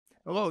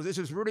Hello, this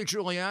is Rudy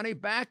Giuliani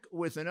back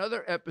with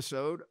another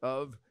episode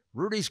of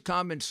Rudy's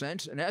Common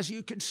Sense. And as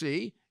you can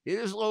see, it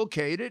is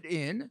located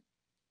in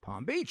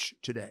Palm Beach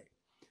today.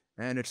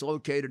 And it's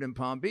located in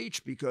Palm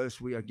Beach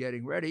because we are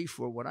getting ready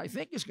for what I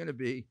think is going to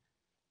be,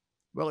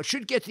 well, it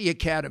should get the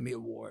Academy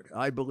Award,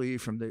 I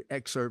believe, from the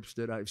excerpts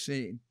that I've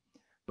seen.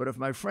 But if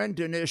my friend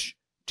Dinesh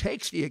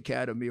takes the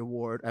Academy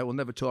Award, I will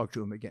never talk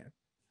to him again.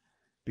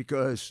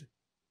 Because,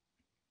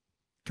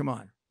 come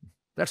on,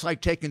 that's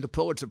like taking the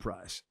Pulitzer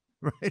Prize.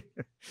 Right.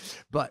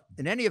 But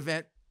in any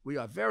event, we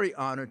are very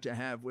honored to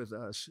have with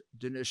us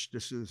Dinesh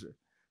D'Souza,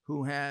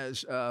 who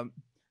has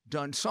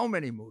done so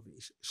many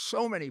movies,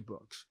 so many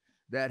books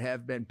that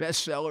have been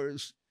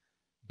bestsellers,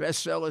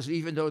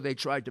 even though they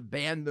tried to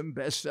ban them,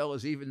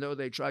 bestsellers even though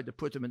they tried to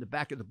put them in the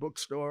back of the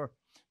bookstore,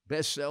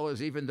 bestsellers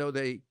even though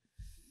they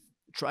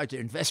tried to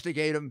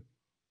investigate them.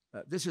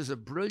 This is a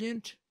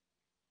brilliant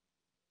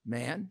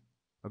man,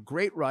 a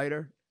great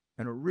writer,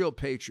 and a real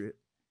patriot.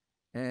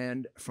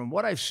 And from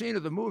what I've seen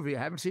of the movie,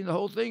 I haven't seen the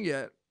whole thing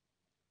yet.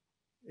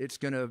 It's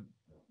gonna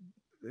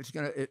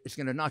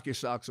knock your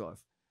socks off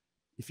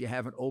if you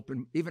have an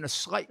open, even a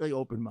slightly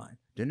open mind.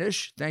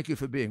 Dinesh, thank you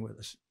for being with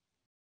us.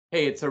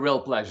 Hey, it's a real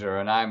pleasure,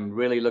 and I'm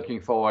really looking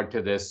forward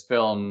to this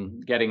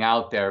film getting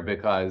out there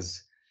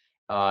because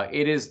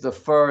it is the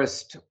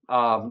first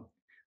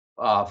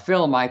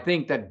film, I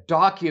think, that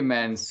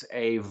documents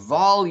a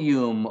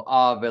volume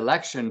of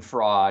election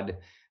fraud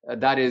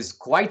that is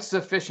quite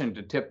sufficient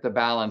to tip the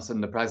balance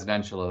in the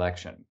presidential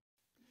election.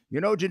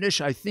 You know,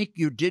 Dinesh, I think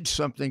you did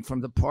something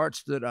from the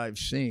parts that I've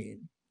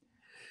seen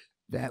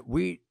that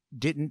we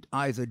didn't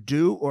either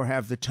do or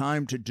have the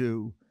time to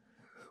do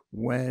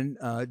when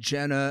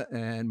Jenna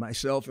and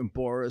myself and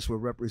Boris were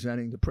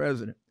representing the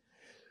president.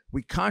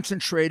 We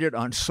concentrated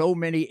on so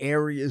many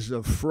areas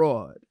of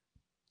fraud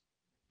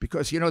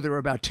because, you know, there were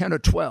about 10 or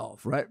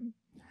 12, right?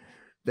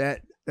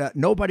 That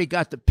nobody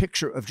got the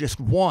picture of just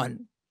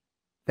one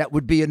that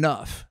would be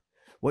enough.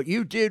 What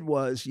you did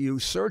was you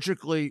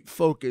surgically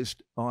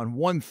focused on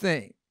one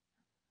thing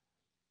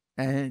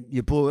and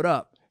you blew it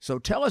up. So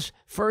tell us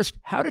first,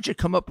 how did you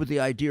come up with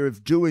the idea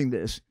of doing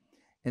this?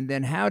 And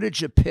then how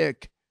did you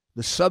pick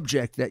the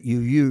subject that you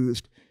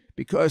used?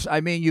 Because,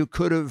 I mean, you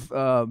could have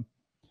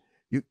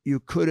you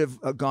could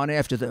have gone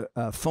after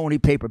the phony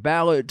paper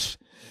ballots.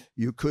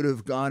 You could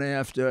have gone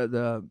after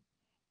the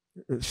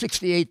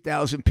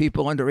 68,000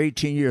 people under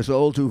 18 years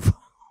old who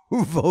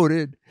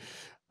voted.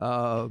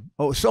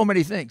 So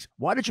many things.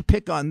 Why did you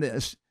pick on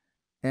this,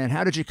 and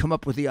how did you come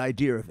up with the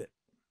idea of it?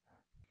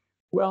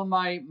 Well,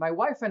 my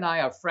wife and I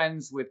are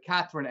friends with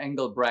Catherine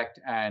Engelbrecht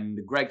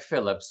and Greg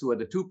Phillips, who are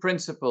the two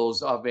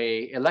principals of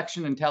a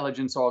election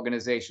intelligence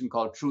organization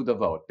called True the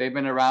Vote. They've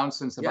been around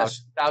since about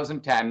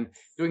 2010,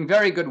 doing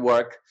very good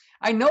work.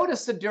 I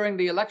noticed that during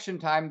the election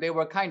time, they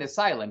were kind of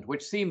silent,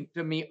 which seemed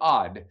to me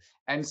odd.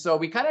 And so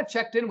we kind of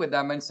checked in with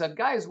them and said,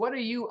 guys, what are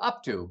you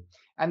up to?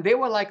 And they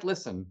were like,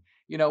 listen,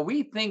 you know,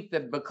 we think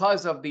that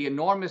because of the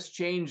enormous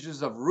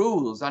changes of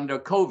rules under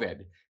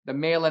COVID, the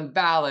mail-in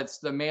ballots,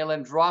 the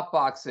mail-in drop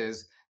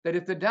boxes, that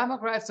if the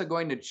Democrats are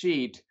going to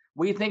cheat,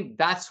 we think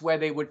that's where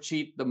they would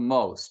cheat the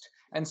most.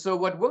 And so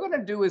what we're going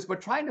to do is we're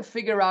trying to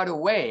figure out a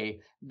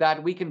way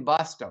that we can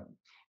bust them.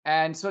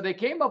 And so they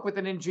came up with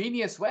an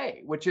ingenious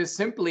way, which is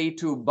simply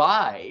to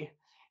buy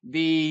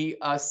the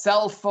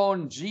cell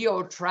phone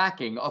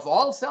geo-tracking of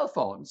all cell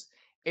phones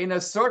in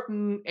a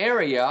certain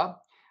area,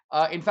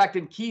 in fact,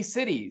 in key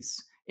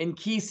cities, in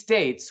key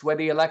states where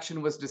the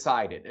election was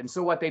decided. And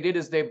so what they did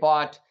is they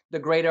bought the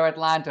greater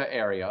Atlanta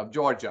area of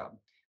Georgia.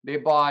 They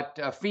bought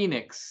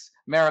Phoenix,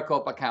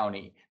 Maricopa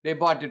County. They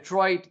bought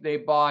Detroit, they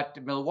bought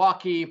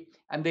Milwaukee,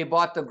 and they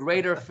bought the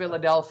greater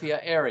Philadelphia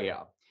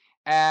area.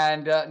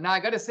 And now I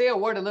got to say a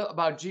word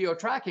about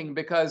geo-tracking,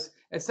 because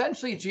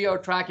essentially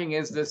geo-tracking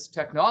is this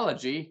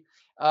technology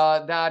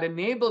that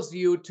enables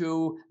you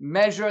to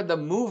measure the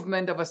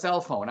movement of a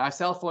cell phone. Our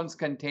cell phones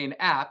contain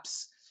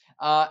apps,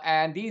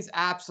 and these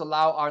apps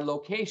allow our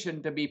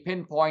location to be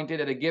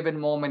pinpointed at a given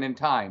moment in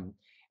time.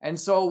 And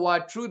so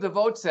what True the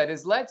Vote said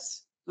is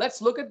let's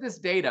look at this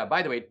data.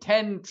 By the way,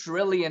 10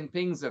 trillion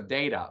pings of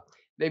data.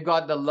 They've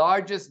got the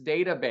largest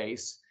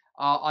database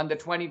on the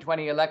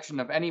 2020 election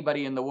of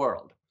anybody in the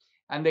world.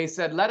 And they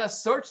said, let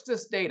us search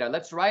this data.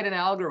 Let's write an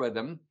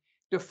algorithm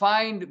to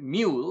find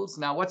mules.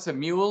 Now, what's a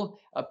mule?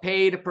 A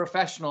paid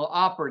professional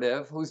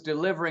operative who's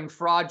delivering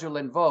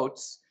fraudulent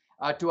votes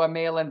to a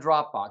mail-in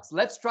drop box.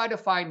 Let's try to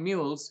find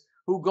mules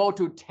who go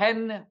to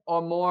 10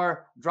 or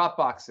more drop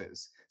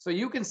boxes. So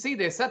you can see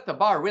they set the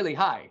bar really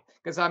high.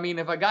 Because, I mean,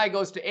 if a guy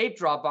goes to 8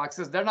 drop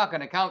boxes, they're not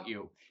going to count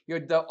you.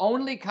 You're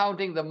only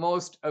counting the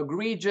most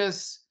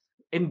egregious,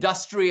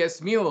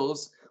 industrious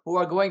mules who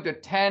are going to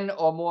 10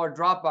 or more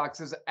drop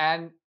boxes.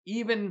 And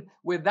even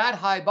with that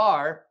high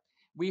bar,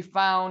 we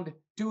found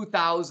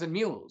 2,000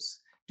 mules.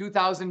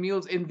 2,000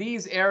 mules in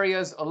these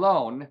areas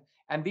alone.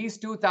 And these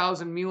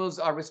 2,000 mules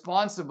are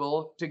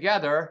responsible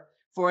together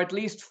for at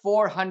least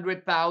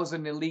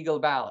 400,000 illegal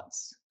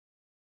ballots.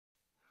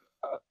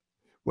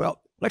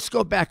 Well, let's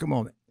go back a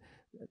moment.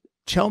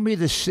 Tell me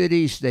the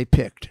cities they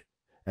picked.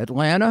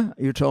 Atlanta,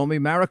 you told me,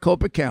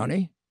 Maricopa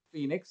County.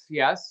 Phoenix,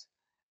 yes.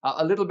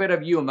 A little bit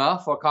of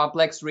Yuma for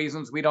complex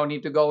reasons we don't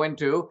need to go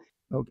into.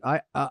 Okay,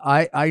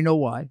 I know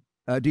why.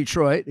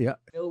 Detroit, yeah.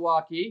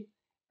 Milwaukee,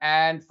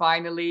 and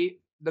finally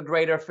the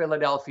greater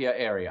Philadelphia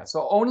area.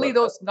 So only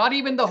those, not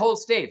even the whole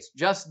states,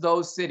 just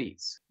those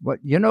cities. But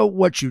you know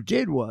what you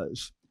did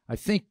was, I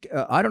think,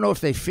 I don't know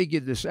if they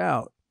figured this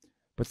out,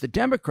 but the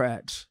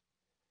Democrats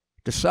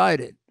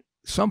decided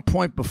some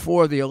point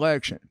before the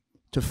election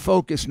to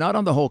focus not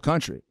on the whole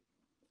country,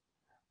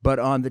 but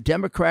on the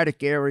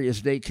Democratic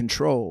areas they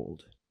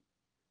controlled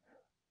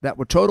that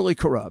were totally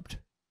corrupt,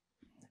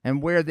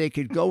 and where they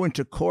could go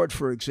into court,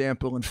 for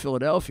example, in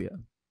Philadelphia,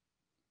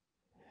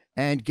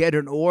 and get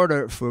an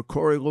order for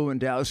Corey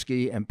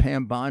Lewandowski and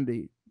Pam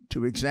Bondi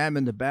to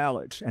examine the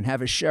ballots and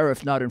have a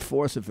sheriff not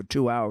enforce it for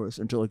 2 hours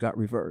until it got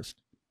reversed.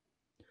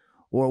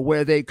 Or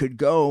where they could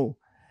go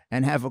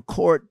and have a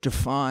court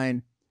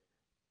define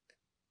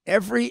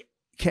every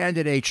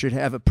candidate should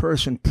have a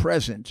person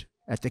present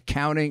at the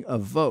counting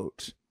of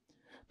votes,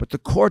 but the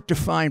court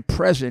defined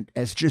present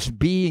as just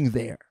being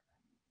there,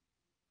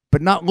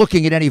 but not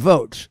looking at any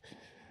votes.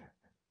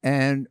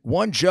 And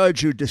one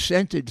judge who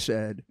dissented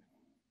said,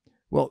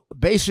 well,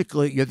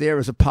 basically, you're there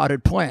as a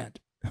potted plant.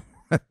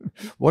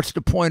 What's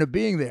the point of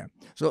being there?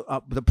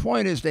 So the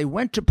point is they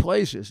went to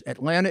places.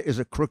 Atlanta is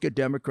a crooked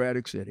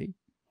Democratic city.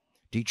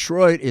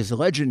 Detroit is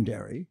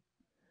legendary.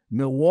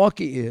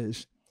 Milwaukee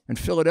is. And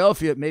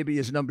Philadelphia maybe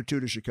is number 2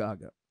 to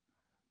Chicago.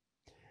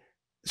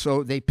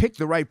 So they picked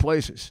the right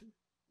places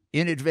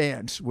in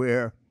advance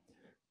where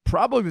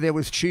probably there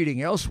was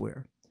cheating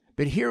elsewhere.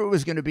 But here it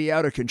was going to be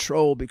out of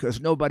control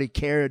because nobody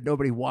cared,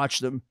 nobody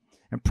watched them.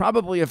 And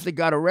probably if they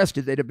got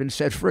arrested, they'd have been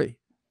set free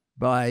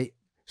by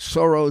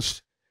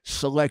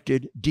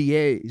Soros-selected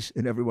DAs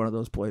in every one of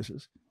those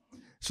places.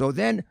 So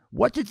then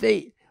what did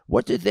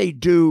they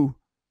do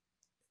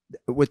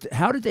with,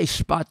 how did they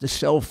spot the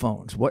cell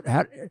phones?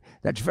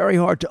 That's very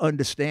hard to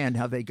understand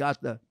how they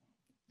got the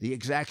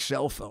exact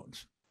cell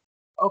phones.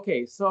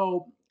 Okay,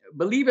 so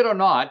believe it or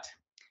not,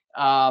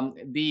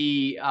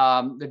 the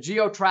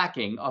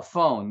geo-tracking of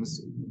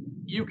phones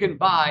you can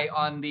buy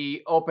on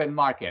the open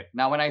market.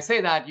 Now, when I say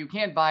that, you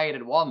can't buy it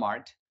at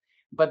Walmart,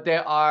 but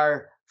there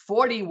are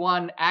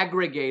 41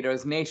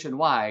 aggregators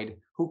nationwide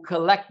who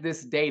collect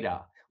this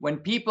data. When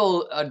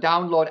people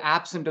download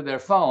apps into their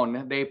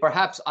phone, they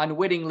perhaps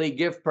unwittingly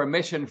give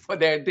permission for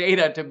their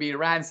data to be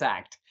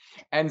ransacked.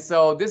 And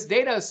so this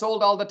data is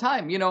sold all the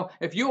time. You know,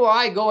 if you or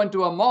I go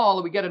into a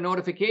mall, we get a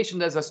notification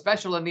there's a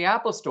special in the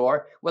Apple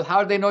Store. Well,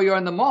 how do they know you're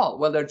in the mall?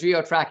 Well, they're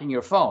geo-tracking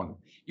your phone.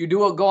 You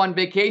go on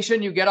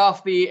vacation, you get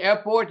off the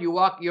airport,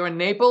 you're in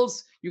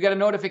Naples, you get a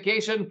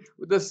notification,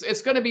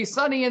 it's going to be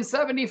sunny and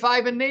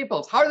 75 in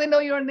Naples. How do they know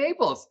you're in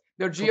Naples?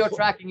 They're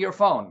geo-tracking your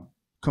phone.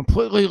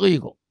 Completely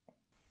legal.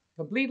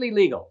 Completely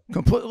legal.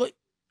 Completely,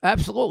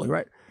 absolutely,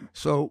 right.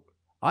 So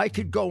I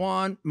could go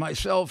on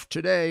myself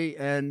today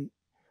and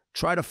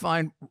try to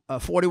find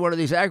 41 of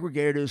these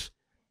aggregators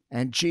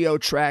and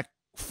geo-track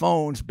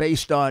phones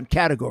based on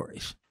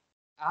categories.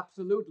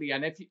 Absolutely.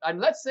 And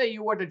let's say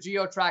you were to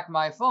geo-track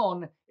my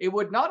phone, it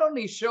would not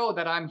only show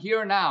that I'm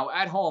here now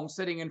at home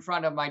sitting in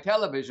front of my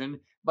television,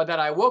 but that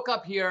I woke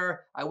up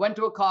here, I went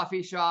to a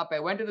coffee shop, I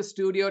went to the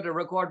studio to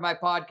record my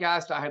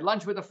podcast, I had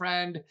lunch with a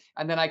friend,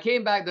 and then I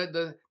came back.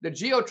 The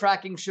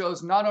geo-tracking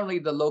shows not only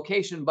the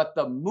location, but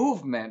the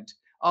movement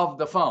of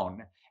the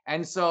phone.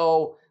 And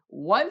so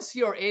once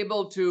you're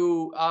able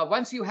to,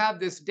 once you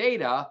have this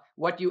data,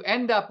 what you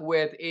end up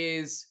with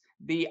is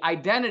the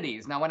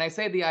identities. Now, when I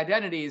say the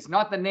identities,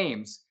 not the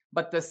names,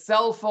 but the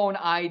cell phone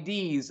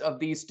IDs of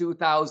these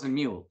 2,000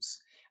 mules.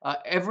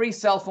 Every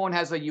cell phone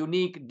has a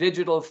unique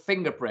digital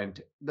fingerprint,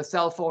 the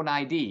cell phone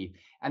ID.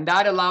 And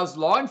that allows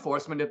law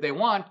enforcement, if they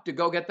want, to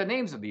go get the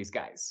names of these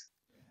guys.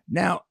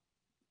 Now,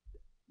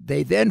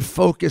 they then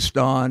focused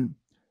on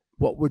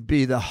what would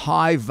be the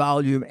high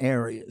volume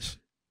areas,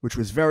 which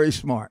was very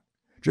smart.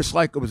 Just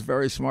like it was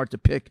very smart to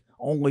pick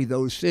only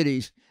those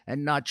cities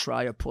and not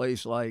try a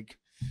place like,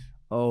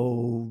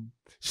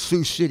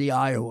 Sioux City,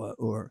 Iowa.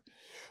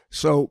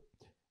 So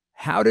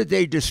how did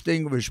they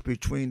distinguish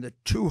between the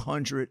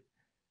 200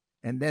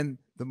 and then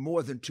the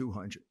more than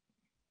 200?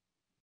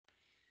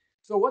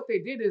 So what they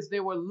did is they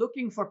were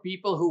looking for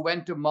people who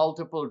went to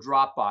multiple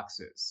drop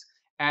boxes.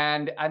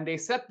 And they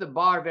set the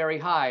bar very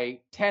high,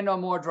 10 or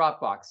more drop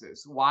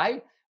boxes.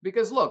 Why?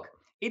 Because look,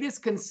 it is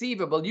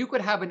conceivable you could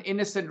have an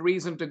innocent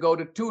reason to go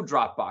to 2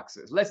 drop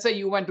boxes. Let's say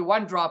you went to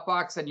 1 drop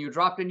box and you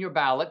dropped in your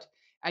ballot,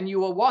 and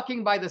you were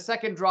walking by the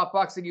second drop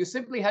box and you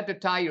simply had to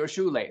tie your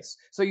shoelace.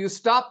 So you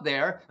stopped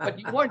there, but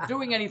you weren't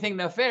doing anything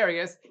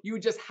nefarious. You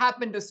just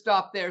happened to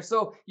stop there.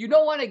 So you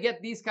don't want to get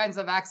these kinds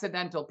of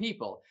accidental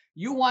people.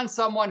 You want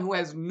someone who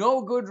has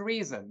no good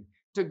reason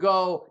to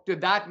go to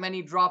that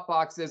many drop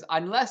boxes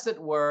unless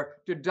it were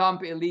to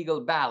dump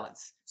illegal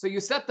ballots. So you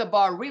set the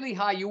bar really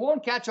high. You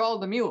won't catch all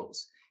the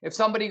mules. If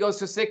somebody goes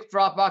to 6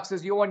 drop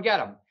boxes, you won't get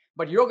them.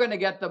 But you're going to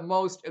get the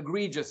most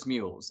egregious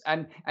mules.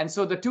 And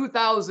so the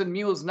 2,000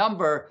 mules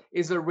number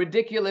is a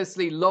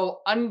ridiculously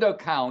low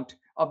undercount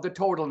of the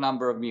total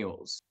number of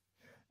mules.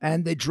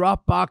 And the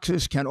drop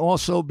boxes can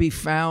also be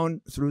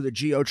found through the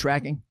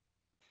geo-tracking?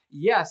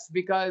 Yes,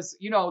 because,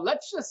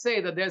 let's just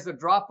say that there's a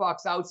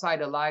Dropbox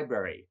outside a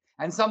library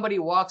and somebody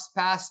walks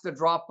past the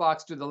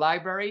Dropbox to the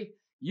library.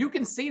 You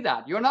can see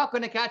that. You're not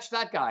going to catch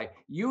that guy.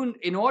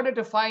 In order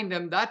to find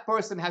him, that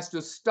person has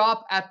to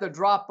stop at the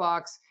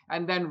Dropbox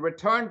and then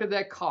return to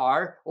their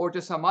car or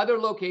to some other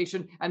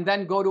location and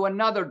then go to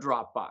another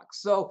Dropbox.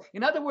 So,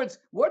 in other words,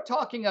 we're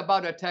talking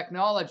about a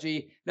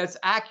technology that's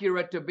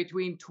accurate to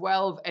between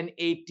 12 and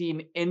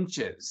 18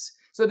 inches.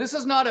 So this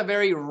is not a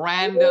very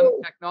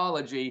random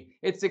technology.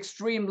 It's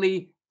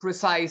extremely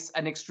precise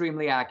and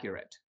extremely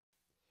accurate.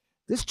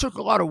 This took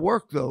a lot of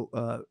work, though,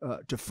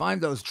 to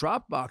find those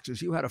drop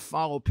boxes. You had to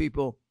follow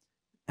people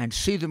and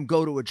see them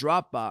go to a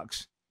drop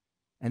box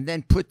and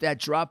then put that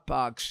drop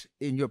box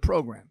in your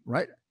program,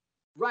 right?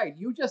 Right.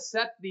 You just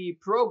set the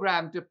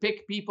program to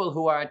pick people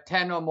who are at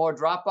 10 or more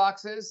drop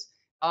boxes.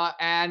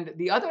 And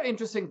the other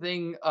interesting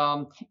thing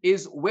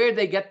is where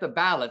they get the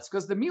ballots,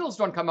 because the mules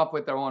don't come up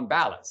with their own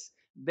ballots.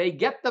 They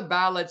get the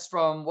ballots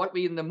from what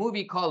we in the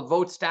movie call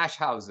vote stash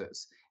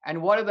houses.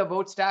 And what are the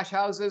vote stash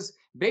houses?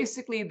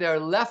 Basically, they're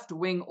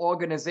left-wing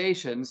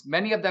organizations,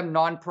 many of them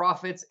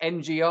nonprofits,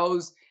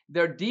 NGOs.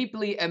 They're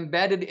deeply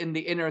embedded in the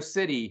inner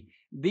city.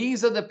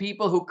 These are the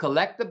people who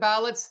collect the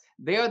ballots.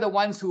 They are the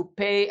ones who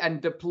pay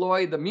and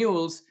deploy the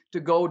mules to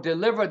go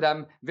deliver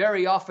them,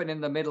 very often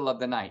in the middle of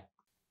the night.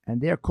 And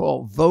they're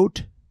called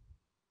vote?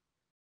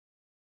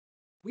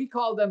 We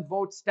call them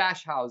vote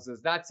stash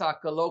houses. That's our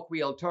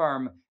colloquial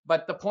term.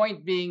 But the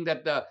point being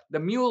that the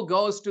mule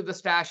goes to the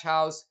stash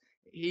house.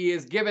 He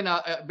is given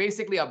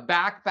basically a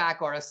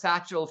backpack or a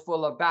satchel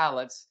full of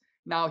ballots.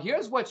 Now,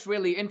 here's what's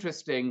really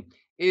interesting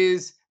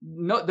is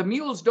the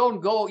mules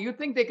don't go. You'd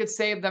think they could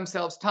save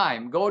themselves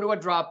time. Go to a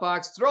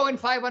Dropbox, throw in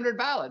 500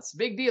 ballots.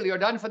 Big deal. You're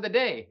done for the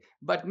day.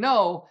 But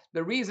no,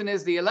 the reason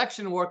is the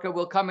election worker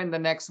will come in the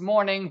next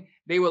morning.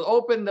 They will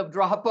open the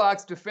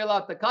Dropbox to fill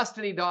out the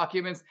custody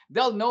documents.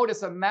 They'll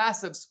notice a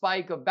massive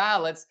spike of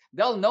ballots.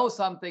 They'll know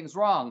something's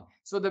wrong.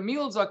 So the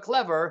mules are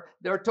clever.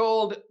 They're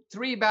told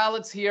 3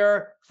 ballots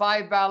here,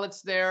 5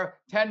 ballots there,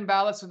 10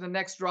 ballots to the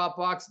next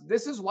Dropbox.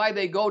 This is why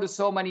they go to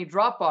so many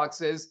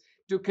Dropboxes,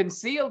 to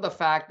conceal the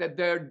fact that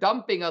they're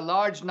dumping a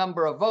large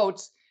number of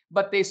votes,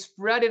 but they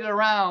spread it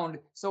around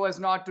so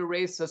as not to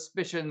raise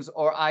suspicions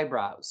or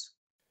eyebrows.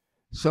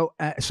 So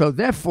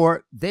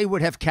therefore, they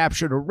would have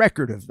captured a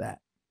record of that.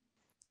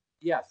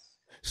 Yes.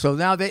 So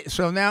now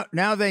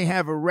they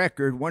have a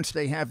record once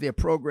they have their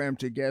program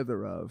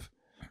together of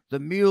the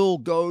mule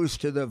goes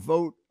to the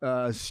vote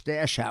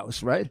stash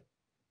house, right?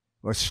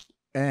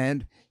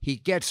 And he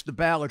gets the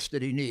ballots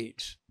that he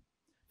needs.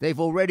 They've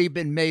already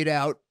been made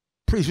out,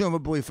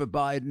 presumably for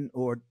Biden,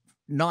 or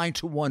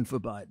 9-1 for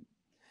Biden.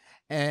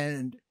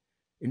 And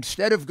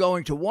instead of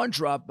going to one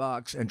drop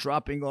box and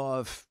dropping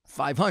off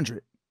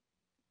 500,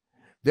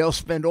 they'll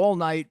spend all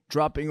night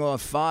dropping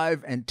off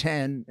 5 and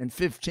 10 and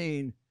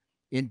 15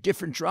 in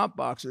different drop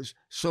boxes.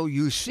 So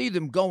you see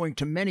them going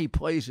to many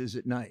places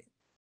at night.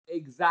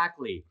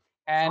 Exactly.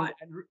 And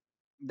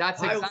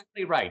that's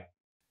exactly right.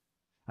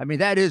 I mean,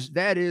 that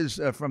is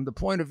from the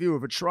point of view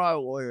of a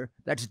trial lawyer,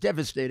 that's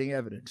devastating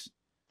evidence.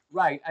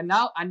 Right. And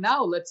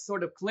now let's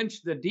sort of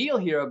clinch the deal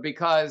here,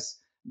 because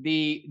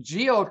the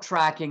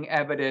geo-tracking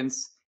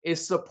evidence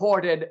is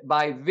supported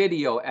by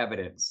video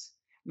evidence.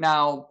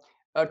 Now,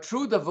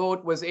 True the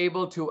Vote was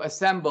able to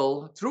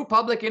assemble, through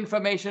public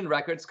information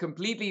records,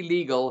 completely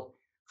legal,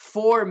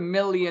 4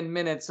 million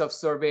minutes of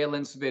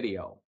surveillance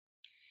video.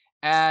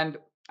 And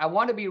I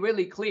want to be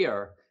really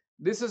clear.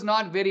 This is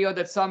not video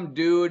that some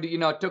dude,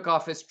 took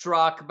off his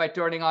truck by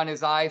turning on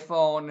his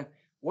iPhone.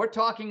 We're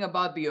talking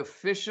about the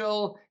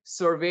official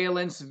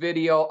surveillance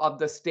video of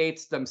the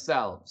states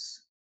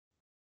themselves.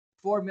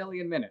 4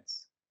 million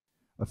minutes.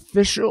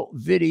 Official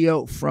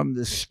video from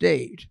the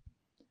state,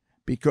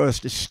 because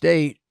the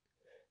state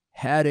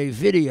had a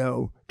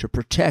video to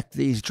protect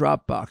these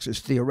drop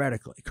boxes,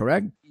 theoretically,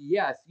 correct?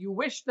 Yes. You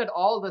wish that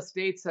all the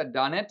states had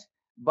done it,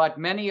 but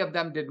many of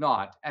them did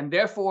not. And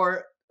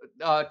therefore,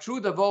 True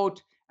the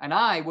Vote and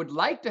I would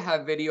like to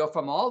have video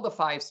from all the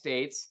 5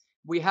 states.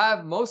 We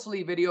have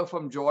mostly video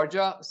from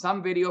Georgia,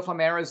 some video from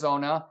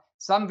Arizona,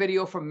 some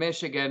video from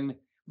Michigan,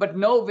 but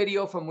no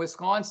video from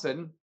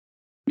Wisconsin,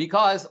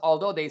 because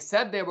although they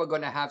said they were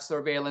going to have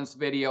surveillance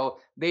video,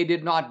 they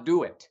did not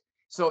do it.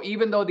 So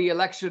even though the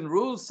election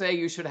rules say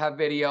you should have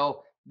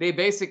video, they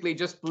basically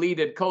just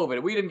pleaded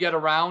COVID. We didn't get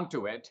around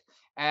to it.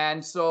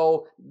 And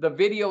so the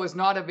video is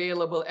not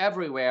available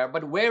everywhere,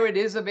 but where it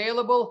is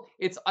available,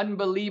 it's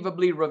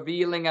unbelievably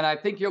revealing. And I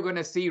think you're going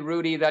to see,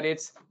 Rudy, that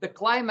it's the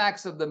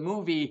climax of the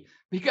movie,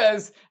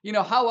 because,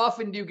 how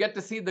often do you get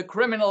to see the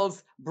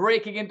criminals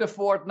breaking into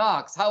Fort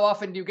Knox? How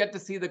often do you get to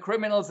see the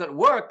criminals at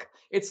work?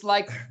 It's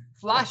like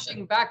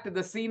flashing back to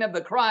the scene of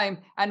the crime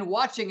and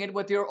watching it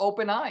with your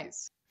open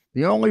eyes.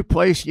 The only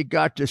place you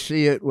got to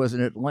see it was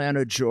in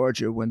Atlanta,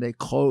 Georgia, when they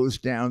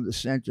closed down the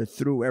center,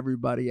 threw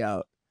everybody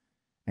out,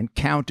 and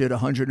counted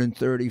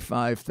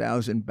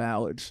 135,000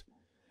 ballots.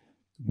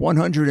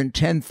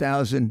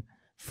 110,000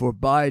 for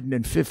Biden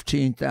and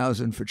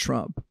 15,000 for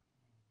Trump,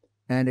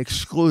 and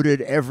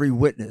excluded every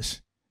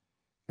witness.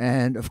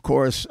 And of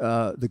course,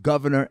 the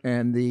governor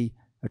and the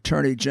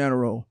attorney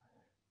general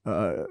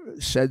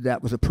said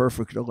that was a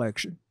perfect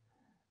election.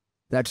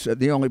 That's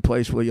the only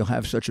place where you'll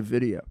have such a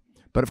video.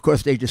 But of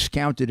course, they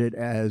discounted it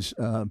as,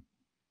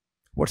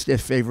 what's their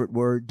favorite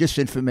word?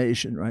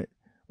 Disinformation, right?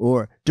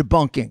 Or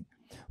debunking.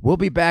 We'll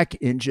be back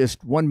in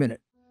just 1 minute.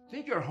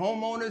 Think your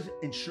homeowner's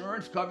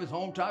insurance covers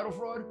home title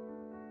fraud?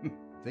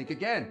 Think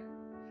again.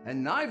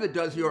 And neither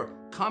does your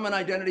common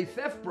identity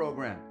theft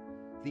program.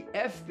 The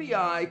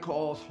FBI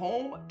calls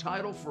home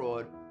title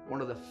fraud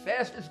one of the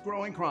fastest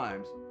growing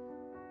crimes,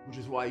 which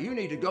is why you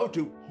need to go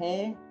to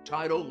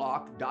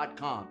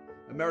HomeTitleLock.com,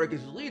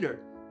 America's leader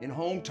in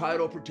home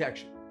title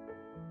protection.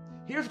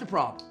 Here's the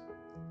problem.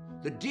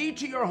 The deed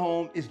to your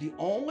home is the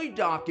only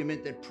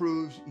document that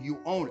proves you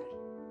own it.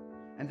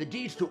 And the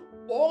deeds to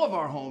all of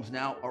our homes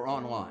now are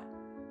online.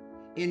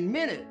 In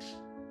minutes,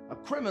 a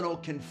criminal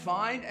can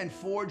find and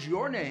forge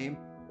your name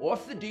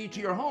off the deed to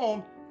your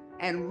home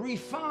and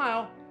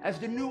refile as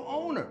the new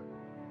owner.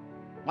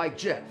 Like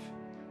Jeff,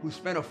 who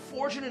spent a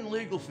fortune in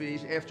legal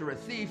fees after a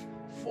thief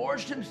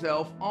forged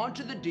himself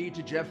onto the deed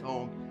to Jeff's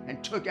home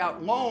and took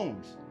out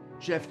loans.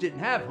 Jeff didn't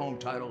have home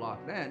title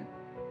lock then.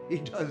 He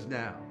does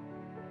now.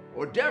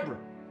 Or Deborah,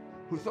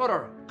 who thought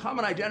our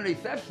common identity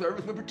theft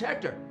service would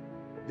protect her.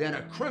 Then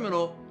a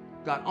criminal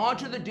got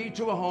onto the deed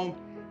to a home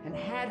and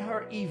had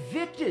her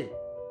evicted.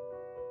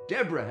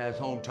 Deborah has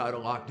home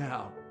title lock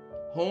now.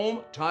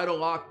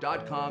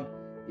 HomeTitleLock.com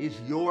is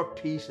your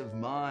peace of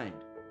mind,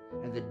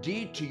 and the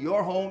deed to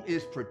your home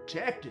is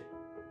protected.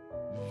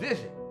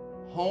 Visit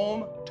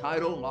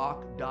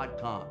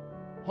HomeTitleLock.com.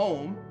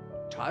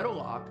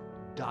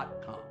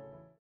 HomeTitleLock.com.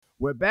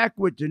 We're back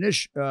with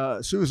Dinesh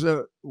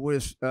Souza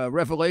with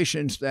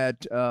revelations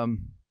that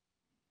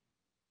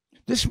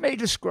this may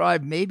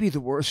describe maybe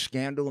the worst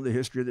scandal in the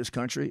history of this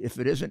country. If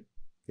it isn't,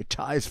 it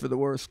ties for the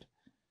worst.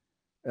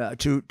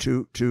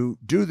 To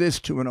do this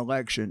to an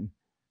election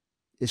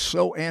is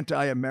so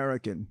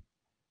anti-American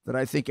that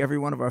I think every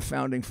one of our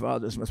founding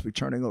fathers must be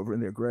turning over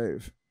in their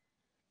grave.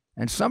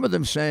 And some of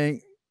them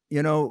saying,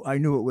 you know, I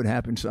knew it would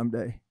happen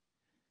someday.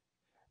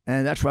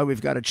 And that's why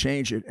we've got to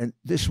change it. And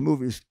this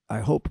movie's, I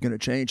hope, going to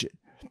change it.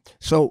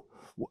 So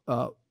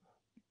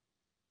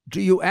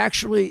do you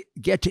actually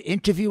get to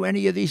interview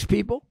any of these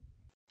people?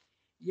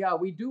 Yeah,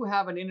 we do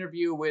have an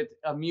interview with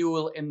a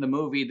mule in the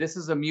movie. This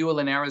is a mule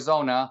in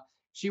Arizona.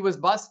 She was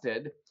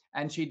busted,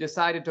 and she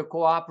decided to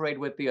cooperate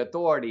with the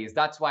authorities.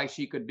 That's why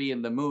she could be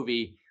in the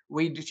movie.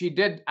 She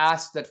did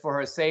ask that for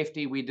her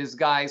safety, we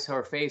disguise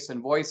her face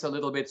and voice a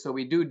little bit, so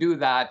we do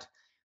that.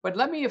 But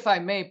let me, if I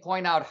may,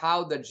 point out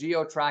how the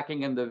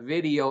geo-tracking and the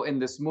video in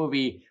this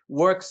movie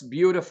works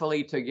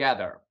beautifully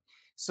together.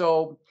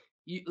 So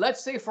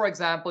let's say, for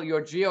example,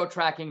 you're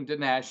geo-tracking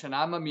Dinesh, and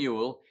I'm a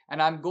mule,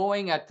 and I'm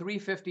going at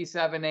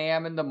 3:57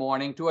 a.m. in the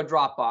morning to a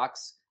drop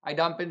box. I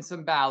dump in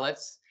some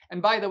ballots.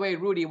 And by the way,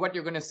 Rudy, what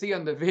you're going to see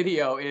on the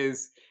video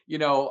is,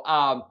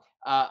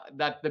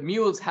 that the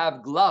mules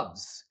have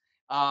gloves.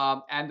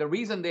 And the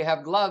reason they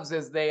have gloves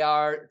is they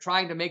are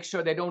trying to make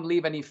sure they don't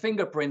leave any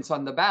fingerprints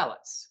on the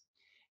ballots.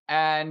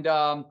 And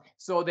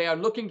so they are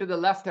looking to the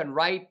left and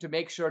right to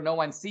make sure no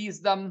one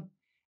sees them.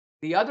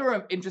 The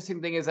other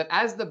interesting thing is that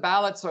as the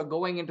ballots are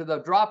going into the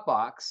drop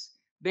box,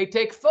 they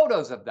take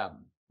photos of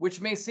them, which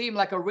may seem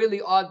like a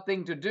really odd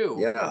thing to do.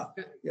 Yeah,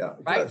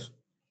 right? Does.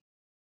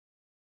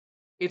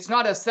 It's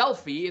not a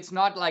selfie. It's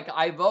not like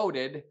I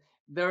voted.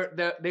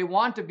 They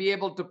want to be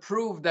able to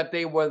prove that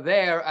they were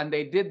there and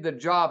they did the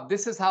job.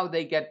 This is how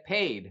they get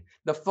paid.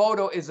 The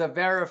photo is a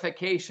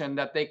verification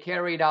that they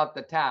carried out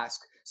the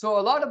task. So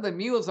a lot of the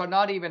mules are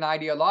not even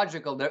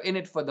ideological. They're in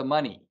it for the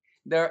money.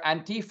 They're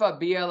Antifa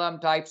BLM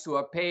types who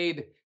are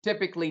paid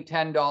typically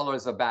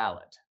 $10 a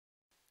ballot.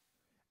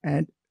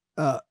 And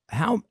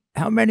how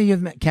many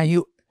of them can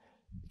you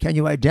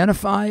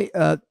identify?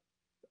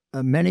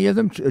 Many of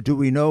them? Do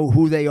we know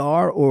who they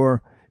are,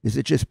 or is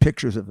it just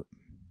pictures of them?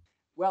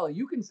 Well,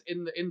 you can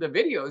in the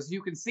videos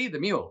you can see the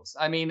mules.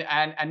 I mean,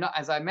 and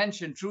as I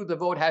mentioned, True the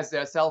Vote has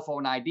their cell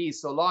phone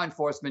IDs, so law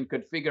enforcement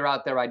could figure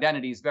out their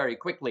identities very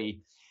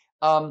quickly.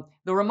 The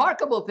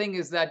remarkable thing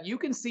is that you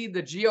can see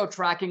the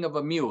geo-tracking of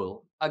a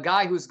mule, a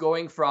guy who's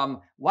going from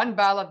one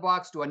ballot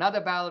box to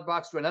another ballot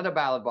box to another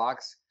ballot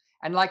box.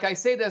 And like I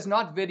say, there's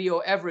not video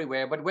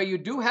everywhere, but where you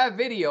do have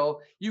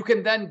video, you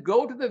can then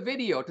go to the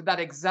video to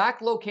that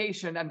exact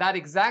location and that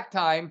exact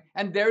time,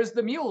 and there's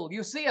the mule.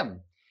 You see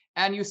him.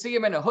 And you see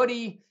him in a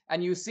hoodie,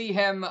 and you see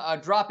him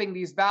dropping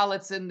these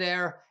ballots in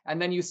there,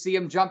 and then you see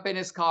him jump in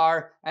his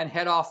car and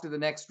head off to the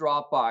next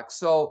drop box.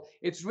 So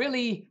it's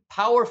really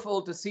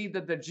powerful to see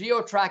that the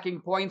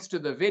geo-tracking points to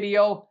the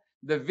video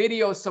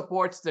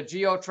supports the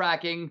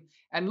geo-tracking,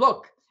 and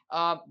look,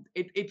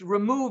 it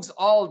removes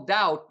all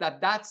doubt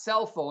that that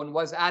cell phone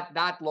was at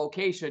that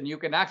location. You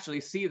can actually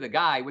see the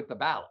guy with the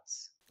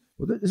ballots.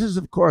 Well, this is,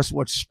 of course,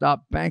 what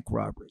stopped bank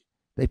robbery.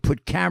 They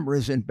put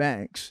cameras in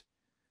banks.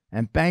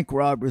 And bank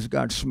robbers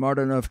got smart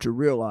enough to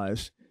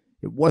realize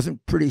it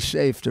wasn't pretty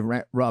safe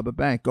to rob a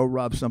bank. Go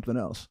rob something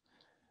else.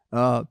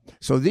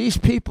 So these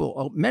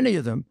people, many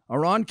of them,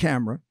 are on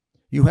camera.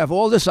 You have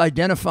all this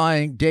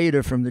identifying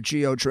data from the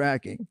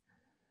geo-tracking,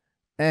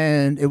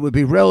 and it would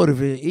be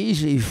relatively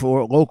easy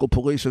for local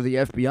police or the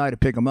FBI to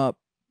pick them up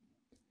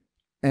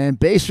and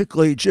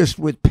basically just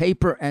with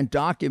paper and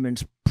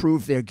documents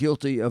prove they're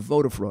guilty of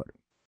voter fraud.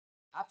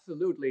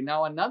 Absolutely.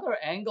 Now, another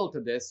angle to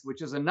this,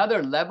 which is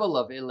another level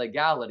of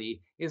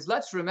illegality, is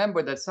let's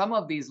remember that some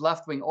of these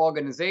left-wing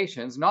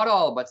organizations, not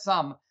all, but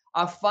some,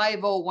 are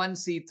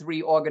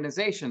 501c3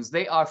 organizations.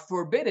 They are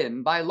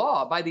forbidden by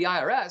law, by the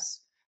IRS,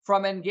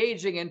 from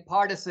engaging in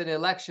partisan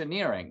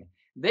electioneering.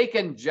 They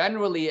can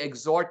generally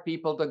exhort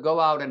people to go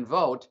out and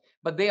vote,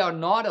 but they are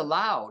not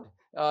allowed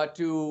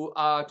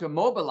to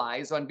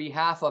mobilize on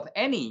behalf of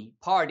any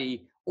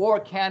party or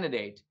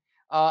candidate.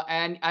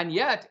 And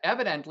yet,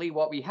 evidently,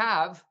 what we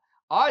have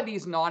are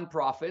these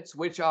nonprofits,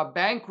 which are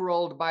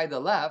bankrolled by the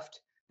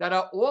left, that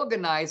are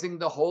organizing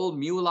the whole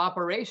mule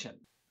operation.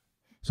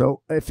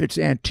 So if it's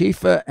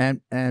Antifa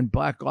and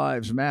Black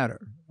Lives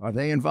Matter, are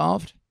they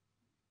involved?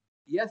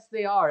 Yes,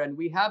 they are. And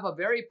we have a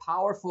very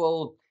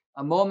powerful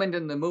moment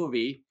in the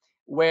movie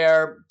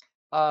where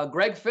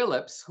Greg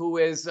Phillips, who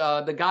is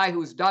the guy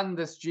who's done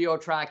this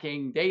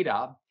geo-tracking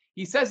data,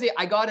 he says,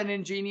 I got an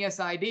ingenious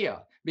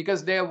idea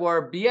because there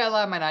were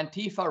BLM and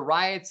Antifa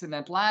riots in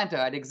Atlanta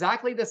at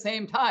exactly the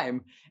same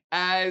time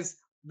as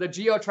the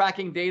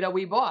geo-tracking data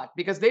we bought,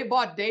 because they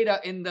bought data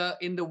in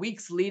the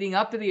weeks leading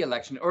up to the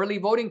election, early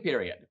voting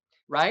period,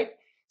 right?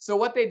 So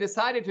what they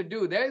decided to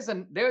do, there's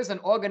an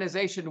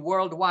organization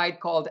worldwide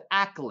called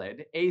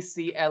ACLED,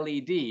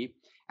 ACLED,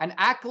 and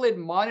ACLED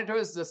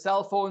monitors the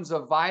cell phones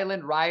of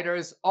violent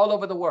rioters all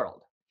over the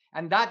world.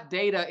 And that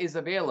data is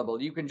available.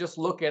 You can just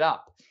look it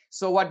up.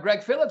 So what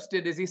Greg Phillips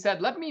did is he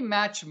said, let me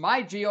match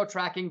my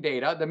geo-tracking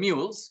data, the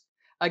mules,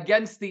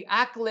 against the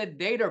ACLED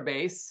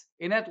database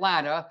in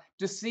Atlanta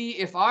to see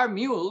if our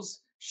mules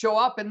show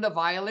up in the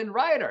violent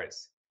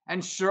rioters.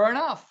 And sure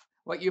enough,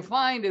 what you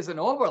find is an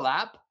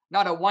overlap,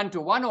 not a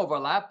one-to-one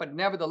overlap, but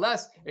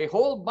nevertheless, a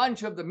whole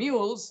bunch of the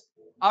mules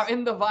are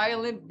in the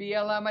violent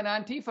BLM and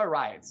Antifa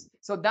riots.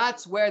 So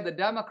that's where the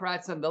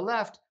Democrats and the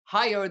left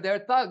hire their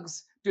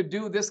thugs to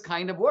do this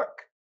kind of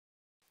work.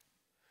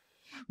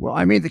 Well,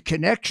 I mean, the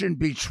connection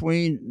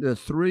between the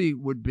three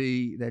would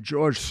be that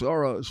George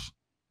Soros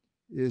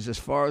is, as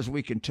far as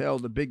we can tell,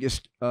 the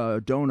biggest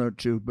donor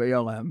to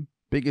BLM,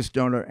 biggest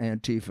donor to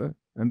Antifa,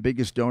 and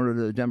biggest donor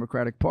to the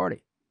Democratic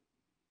Party.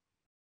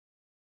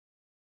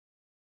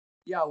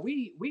 Yeah,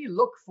 we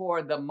look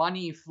for the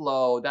money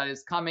flow that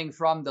is coming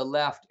from the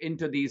left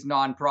into these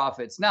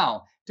nonprofits.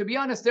 Now, to be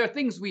honest, there are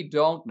things we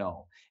don't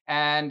know.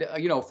 And,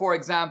 for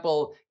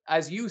example,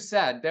 as you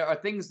said, there are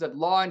things that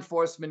law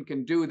enforcement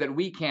can do that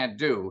we can't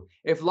do.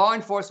 If law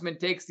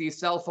enforcement takes these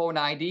cell phone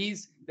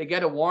IDs, they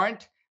get a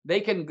warrant, they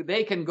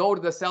can go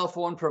to the cell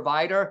phone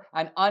provider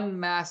and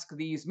unmask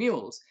these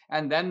mules.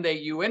 And then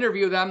you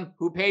interview them,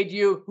 who paid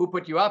you, who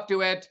put you up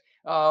to it,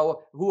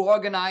 who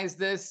organized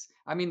this.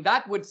 I mean,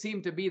 that would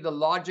seem to be the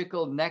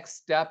logical next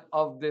step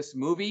of this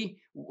movie.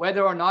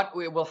 Whether or not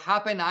it will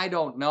happen, I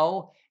don't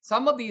know.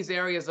 Some of these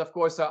areas, of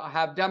course,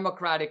 have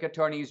Democratic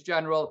attorneys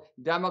general,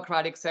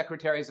 Democratic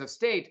secretaries of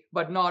state,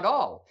 but not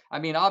all. I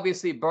mean,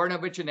 obviously,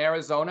 Brnovich in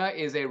Arizona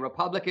is a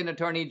Republican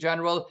attorney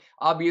general.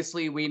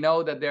 Obviously, we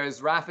know that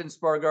there's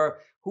Raffensperger,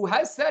 who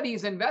has said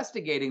he's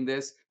investigating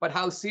this, but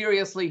how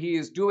seriously he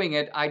is doing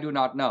it, I do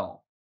not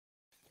know.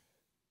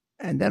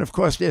 And then, of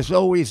course, there's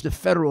always the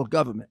federal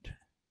government,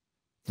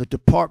 the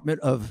Department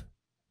of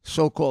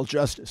so-called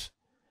Justice.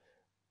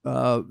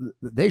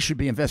 They should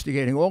be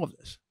investigating all of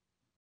this.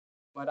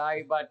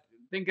 But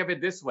think of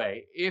it this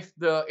way: if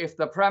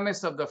the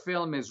premise of the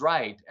film is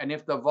right, and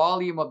if the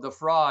volume of the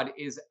fraud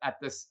is at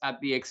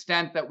the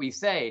extent that we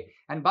say,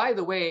 and by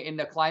the way, in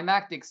the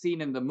climactic scene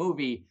in the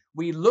movie,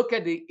 we look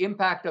at the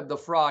impact of the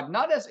fraud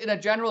not as in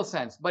a general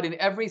sense, but in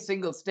every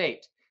single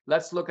state.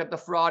 Let's look at the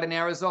fraud in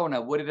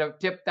Arizona. Would it have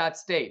tipped that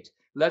state?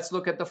 Let's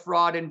look at the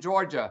fraud in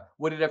Georgia.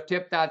 Would it have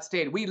tipped that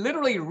state? We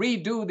literally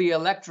redo the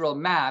electoral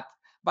math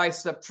by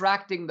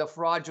subtracting the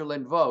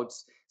fraudulent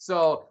votes.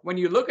 So when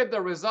you look at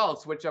the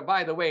results, which are,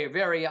 by the way,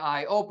 very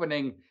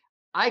eye-opening,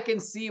 I can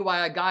see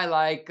why a guy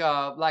like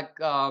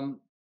the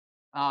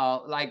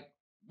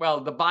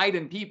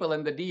Biden people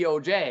and the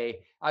DOJ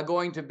are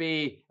going to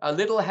be a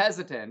little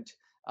hesitant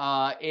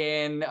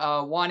in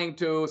wanting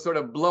to sort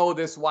of blow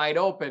this wide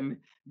open,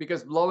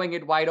 because blowing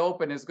it wide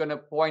open is going to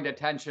point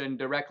attention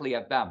directly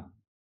at them.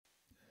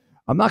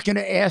 I'm not going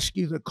to ask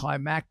you the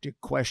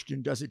climactic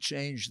question, does it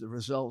change the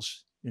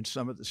results in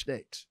some of the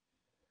states?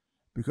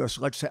 Because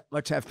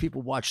let's have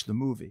people watch the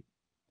movie.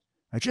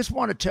 I just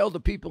want to tell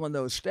the people in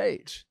those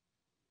states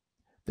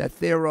that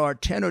there are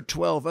 10 or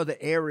 12 other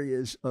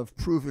areas of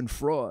proven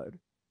fraud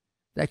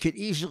that could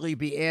easily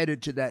be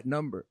added to that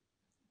number,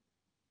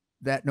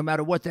 that no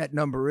matter what that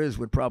number is,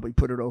 would probably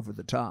put it over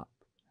the top.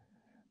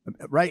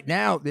 Right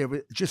now, there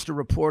was just a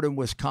report in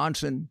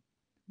Wisconsin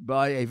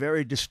by a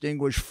very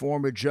distinguished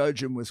former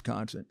judge in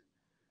Wisconsin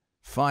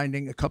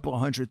finding a couple of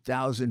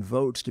 100,000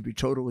 votes to be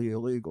totally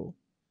illegal.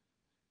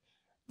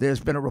 There's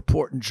been a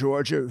report in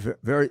Georgia,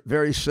 very,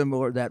 very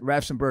similar, that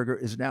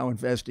Raffensperger is now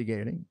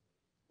investigating.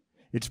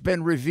 It's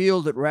been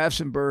revealed that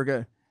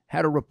Raffensperger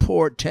had a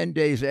report 10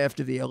 days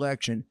after the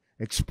election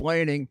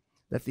explaining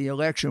that the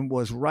election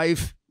was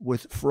rife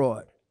with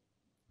fraud.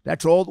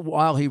 That's all the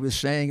while he was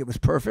saying it was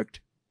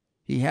perfect.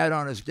 He had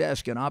on his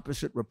desk an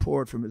opposite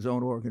report from his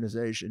own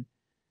organization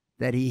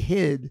that he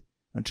hid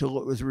until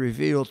it was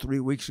revealed 3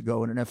 weeks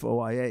ago in an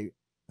FOIA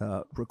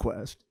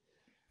request.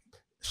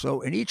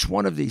 So in each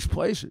one of these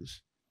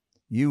places,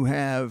 you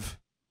have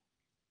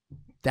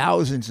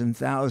thousands and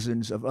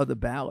thousands of other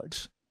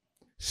ballots.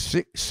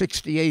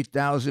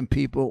 68,000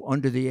 people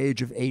under the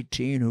age of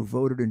 18 who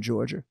voted in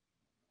Georgia.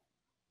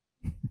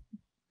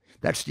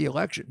 That's the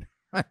election.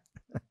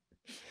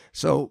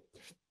 So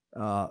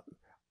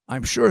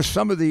I'm sure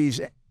some of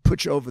these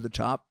put you over the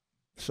top.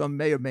 Some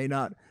may or may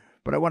not.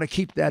 But I want to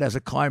keep that as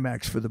a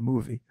climax for the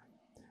movie.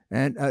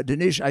 And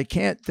Dinesh, I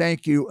can't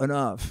thank you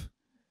enough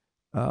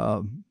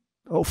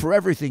for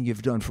everything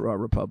you've done for our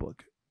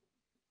republic.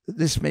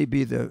 This may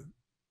be the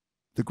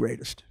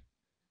greatest,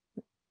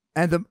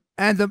 and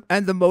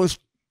the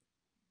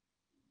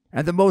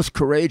most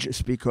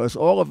courageous, because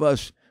all of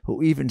us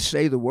who even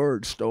say the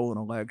word stolen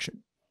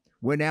election,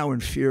 we're now in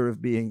fear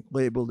of being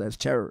labeled as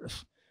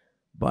terrorists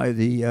by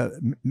the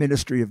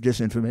Ministry of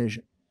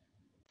Disinformation.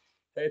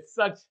 It's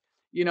such,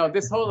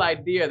 this whole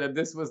idea that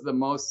this was the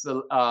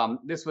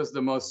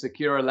most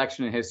secure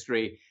election in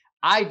history.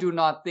 I do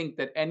not think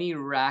that any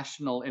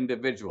rational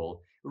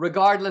individual,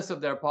 regardless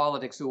of their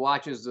politics, who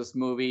watches this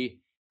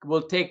movie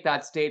will take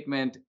that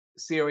statement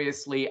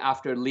seriously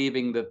after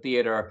leaving the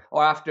theater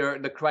or after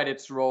the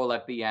credits roll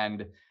at the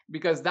end,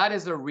 because that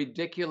is a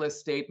ridiculous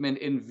statement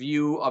in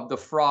view of the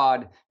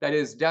fraud that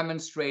is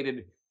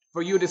demonstrated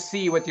for you to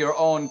see with your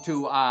own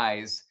two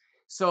eyes.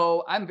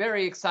 So I'm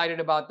very excited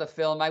about the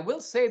film. I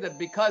will say that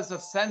because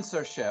of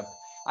censorship,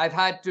 I've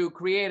had to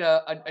create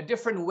a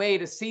different way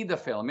to see the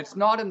film. It's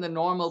not in the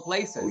normal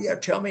places. Oh, yeah,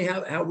 tell me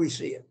how we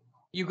see it.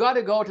 You got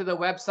to go to the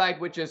website,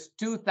 which is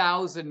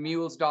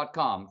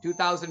 2000mules.com,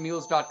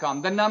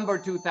 2000mules.com, the number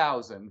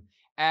 2000.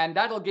 And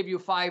that'll give you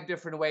 5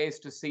 different ways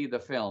to see the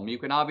film. You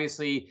can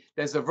obviously,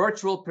 there's a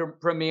virtual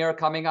premiere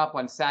coming up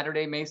on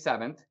Saturday, May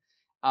 7th.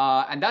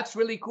 And that's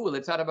really cool.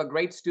 It's out of a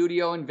great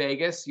studio in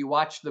Vegas. You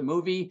watch the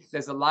movie.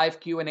 There's a live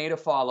Q&A to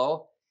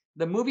follow.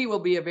 The movie will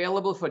be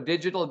available for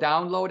digital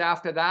download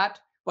after that,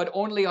 but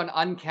only on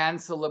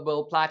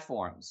uncancelable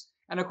platforms.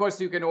 And of course,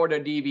 you can order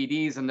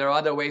DVDs, and there are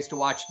other ways to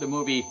watch the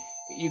movie.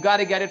 You got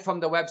to get it from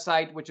the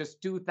website, which is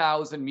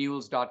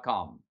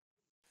 2000mules.com.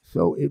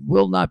 So it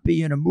will not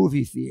be in a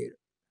movie theater.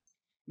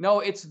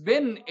 No,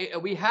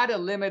 we had a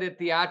limited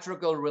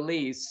theatrical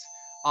release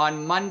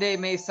on Monday,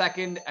 May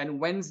 2nd and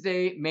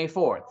Wednesday, May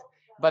 4th.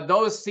 But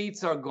those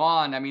seats are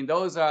gone. I mean,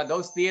 those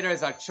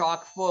theaters are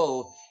chock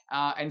full.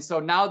 And so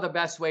now the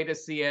best way to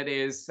see it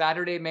is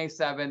Saturday, May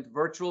 7th,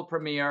 virtual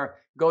premiere.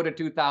 Go to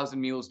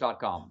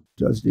 2000mules.com.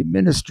 Does the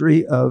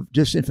Ministry of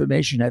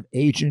Disinformation have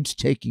agents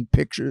taking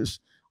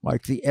pictures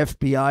like the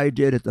FBI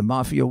did at the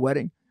mafia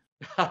wedding?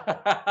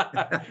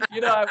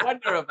 I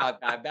wonder about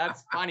that.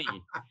 That's funny.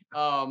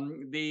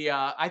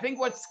 I think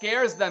what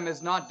scares them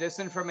is not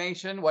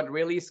disinformation. What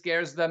really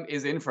scares them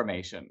is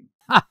information.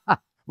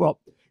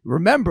 Well,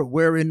 remember,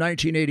 we're in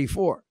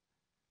 1984.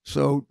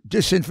 So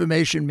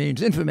disinformation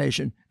means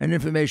information, and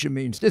information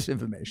means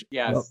disinformation.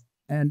 Yes. Well,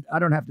 and I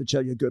don't have to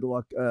tell you good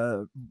luck.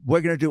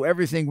 We're going to do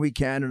everything we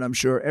can, and I'm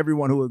sure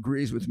everyone who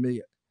agrees with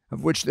me,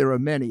 of which there are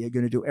many, are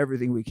going to do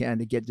everything we can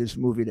to get this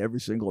movie to every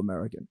single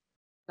American.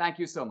 Thank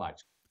you so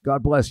much.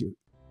 God bless you.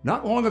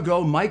 Not long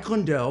ago, Mike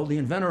Lindell, the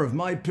inventor of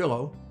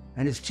MyPillow,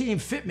 and his team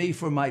fit me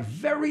for my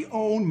very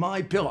own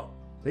MyPillow.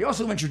 They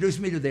also introduced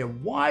me to their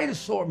wide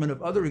assortment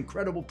of other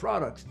incredible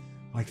products,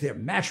 like their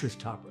mattress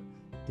topper,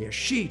 their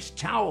sheets,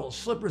 towels,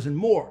 slippers, and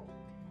more.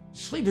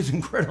 Sleep is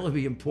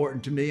incredibly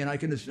important to me, and I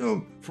can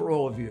assume for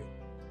all of you.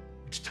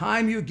 It's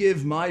time you give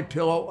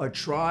MyPillow a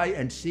try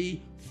and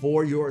see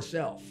for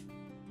yourself.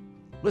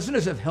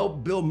 Listeners have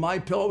helped build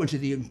MyPillow into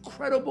the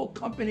incredible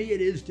company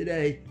it is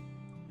today,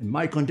 and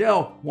Mike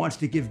Lindell wants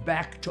to give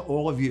back to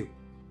all of you.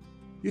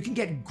 You can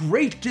get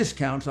great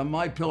discounts on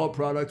MyPillow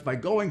products by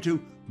going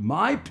to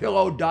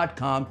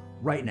mypillow.com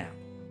right now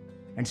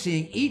and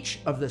seeing each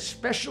of the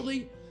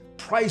specially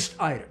priced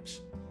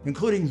items,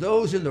 including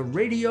those in the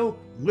radio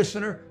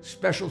listener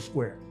special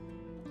square.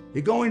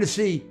 You're going to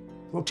see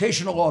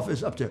rotational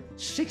offers up to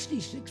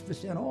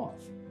 66% off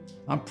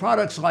on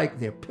products like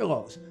their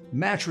pillows,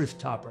 mattress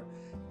topper,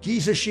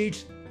 Giza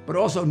sheets, but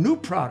also new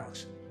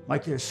products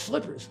like their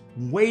slippers,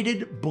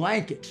 weighted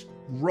blankets,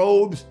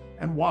 robes,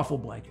 and waffle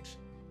blankets.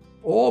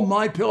 All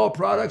MyPillow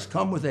products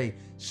come with a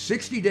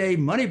 60-day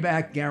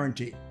money-back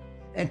guarantee.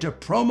 Enter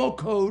promo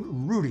code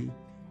RUDY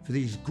for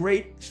these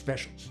great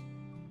specials.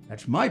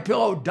 That's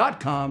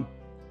mypillow.com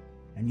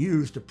and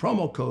use the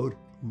promo code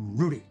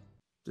RUDY.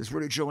 This is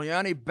Rudy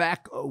Giuliani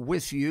back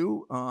with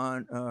you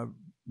on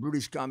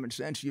Rudy's Common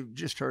Sense. You've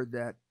just heard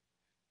that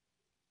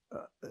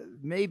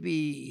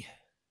maybe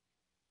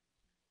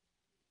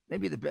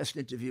maybe the best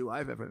interview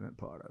I've ever been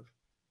part of,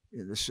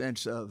 in the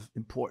sense of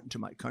important to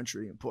my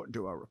country, important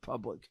to our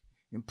republic,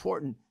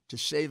 important to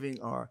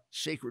saving our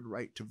sacred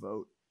right to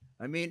vote.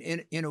 I mean,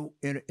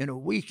 in a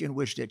week in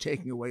which they're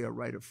taking away our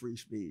right of free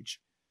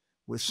speech,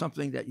 with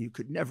something that you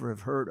could never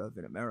have heard of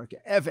in America,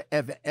 ever,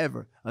 ever,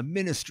 ever, a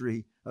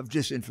ministry of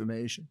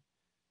disinformation.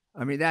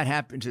 I mean, that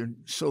happened in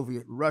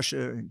Soviet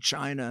Russia and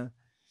China.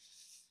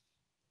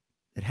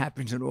 It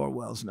happens in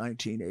Orwell's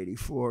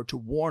 1984 to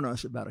warn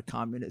us about a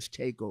communist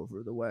takeover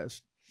of the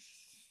West.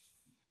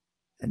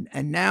 And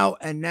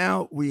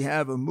now we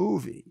have a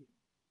movie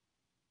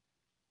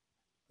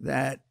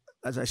that,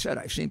 as I said,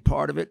 I've seen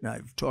part of it, and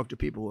I've talked to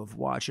people who have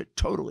watched it.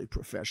 Totally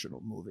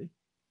professional movie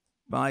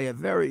by a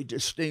very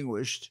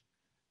distinguished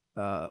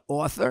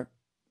author,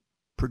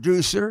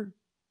 producer,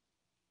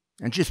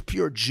 and just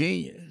pure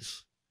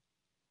genius,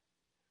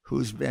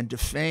 who's been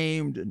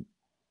defamed.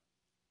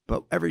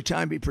 But every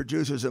time he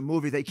produces a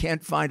movie, they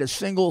can't find a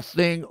single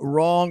thing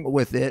wrong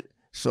with it,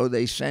 so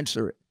they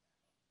censor it.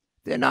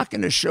 They're not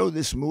going to show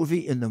this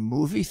movie in the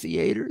movie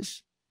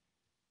theaters.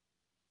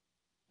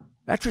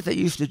 That's what they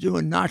used to do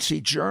in Nazi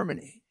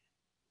Germany.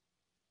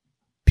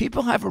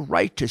 People have a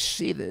right to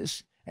see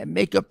this and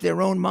make up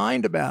their own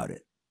mind about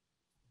it.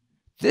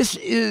 This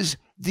is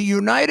the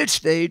United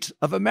States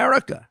of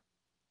America.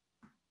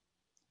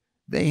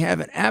 They have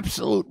an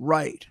absolute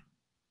right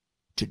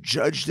to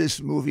judge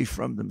this movie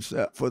for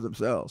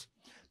themselves.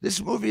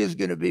 This movie is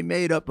going to be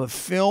made up of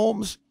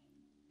films,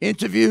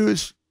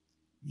 interviews.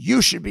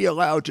 You should be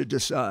allowed to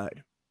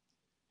decide.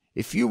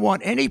 If you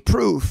want any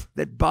proof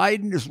that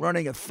Biden is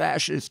running a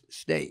fascist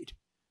state,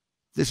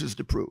 this is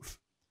the proof.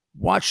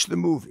 Watch the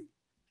movie,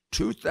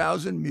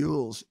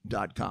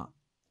 2000mules.com.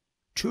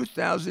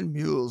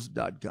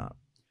 2000mules.com.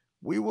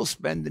 We will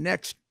spend the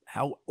next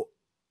however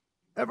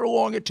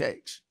long it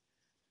takes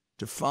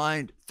to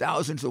find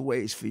thousands of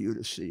ways for you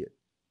to see it.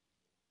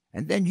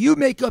 And then you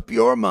make up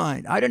your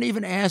mind. I didn't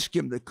even ask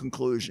him the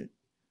conclusion.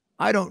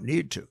 I don't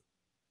need to.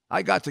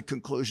 I got the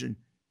conclusion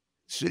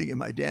sitting in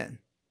my den.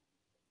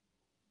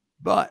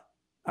 But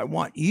I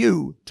want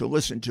you to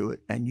listen to it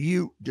and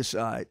you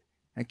decide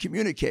and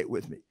communicate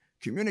with me.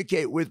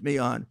 Communicate with me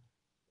on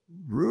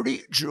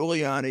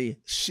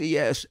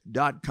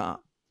RudyGiulianiCS.com.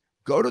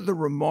 Go to the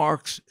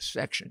remarks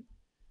section.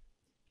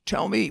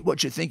 Tell me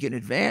what you think in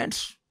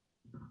advance.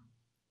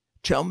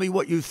 Tell me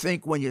what you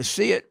think when you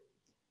see it.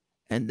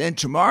 And then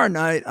tomorrow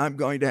night, I'm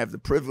going to have the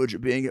privilege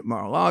of being at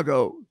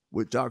Mar-a-Lago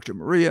with Dr.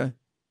 Maria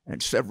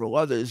and several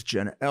others,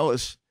 Jenna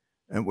Ellis,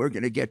 and we're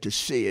going to get to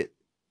see it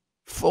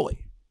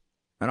fully.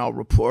 And I'll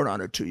report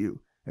on it to you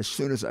as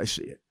soon as I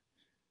see it.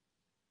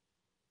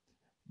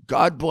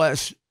 God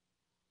bless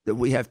that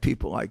we have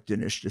people like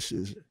Dinesh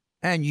D'Souza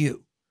and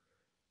you.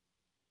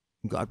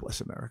 God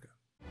bless America.